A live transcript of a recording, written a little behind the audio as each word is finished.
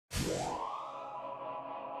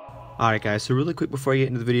Alright guys, so really quick before I get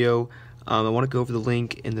into the video, I want to go over the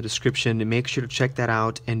link in the description and make sure to check that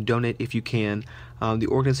out and donate if you can. The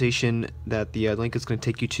organization that the link is going to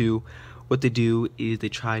take you to, what they do is they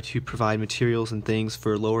try to provide materials and things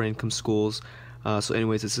for lower income schools. So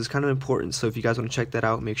anyways, this is kind of important, so if you guys want to check that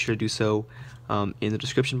out, make sure to do so in the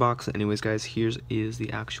description box. Anyways guys, here's the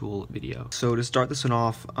actual video. So to start this one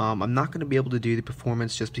off, I'm not going to be able to do the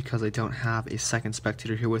performance just because I don't have a second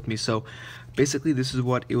spectator here with me. So basically this is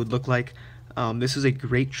what it would look like. This is a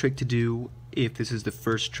great trick to do if this is the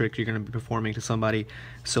first trick you're going to be performing to somebody.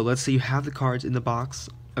 So let's say you have the cards in the box.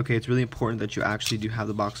 Okay, it's really important that you actually do have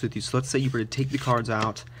the box with you. So let's say you were to take the cards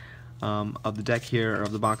out of the deck here, or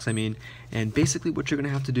of the box I mean, and basically what you're going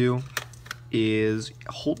to have to do is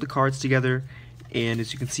hold the cards together, and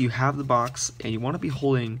as you can see you have the box, and you want to be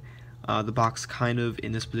holding the box kind of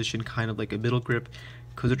in this position, kind of like a middle grip,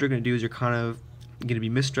 because what you're going to do is you're kind of going to be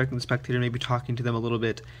misdirecting the spectator, maybe talking to them a little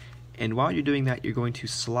bit, and while you're doing that you're going to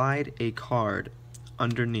slide a card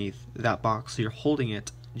underneath that box, so you're holding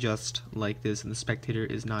it just like this, and the spectator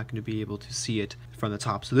is not going to be able to see it from the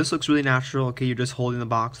top. So this looks really natural. Okay, you're just holding the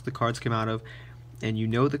box the cards came out of, and you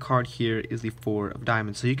know the card here is the 4 of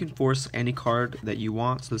diamonds. So you can force any card that you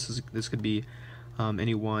want. So this could be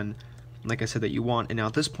any one, like I said, that you want. And now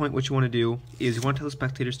at this point what you want to do is you want to tell the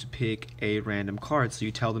spectators to pick a random card. So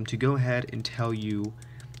you tell them to go ahead and tell you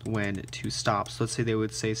when to stop. So let's say they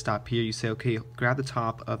would say stop here. You say, okay, grab the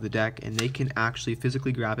top of the deck, and they can actually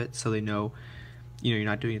physically grab it so they know, you know, you're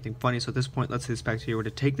not doing anything funny. So at this point, let's say the spectator were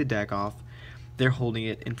to take the deck off, they're holding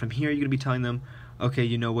it, and from here you're going to be telling them, okay,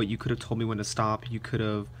 you know what, you could have told me when to stop, you could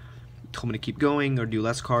have told me to keep going or do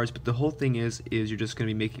less cards, but the whole thing is you're just going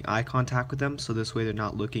to be making eye contact with them, so this way they're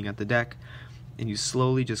not looking at the deck, and you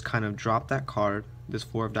slowly just kind of drop that card, this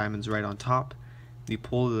 4 of diamonds, right on top. You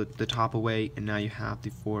pull the top away, and now you have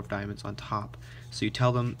the 4 of diamonds on top. So you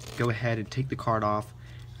tell them, go ahead and take the card off,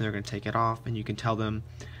 and they're going to take it off, and you can tell them,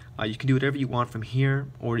 you can do whatever you want from here,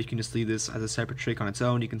 or you can just leave this as a separate trick on its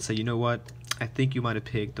own. You can say, you know what, I think you might have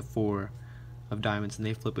picked the 4 of diamonds, and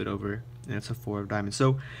they flip it over, and it's a 4 of diamonds.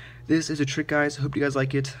 So this is a trick, guys. I hope you guys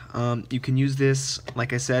like it. You can use this,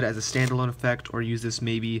 like I said, as a standalone effect, or use this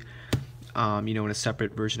maybe you know, in a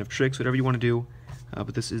separate version of tricks, whatever you want to do.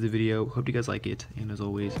 But this is the video. Hope you guys like it, and as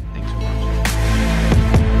always, thanks for watching.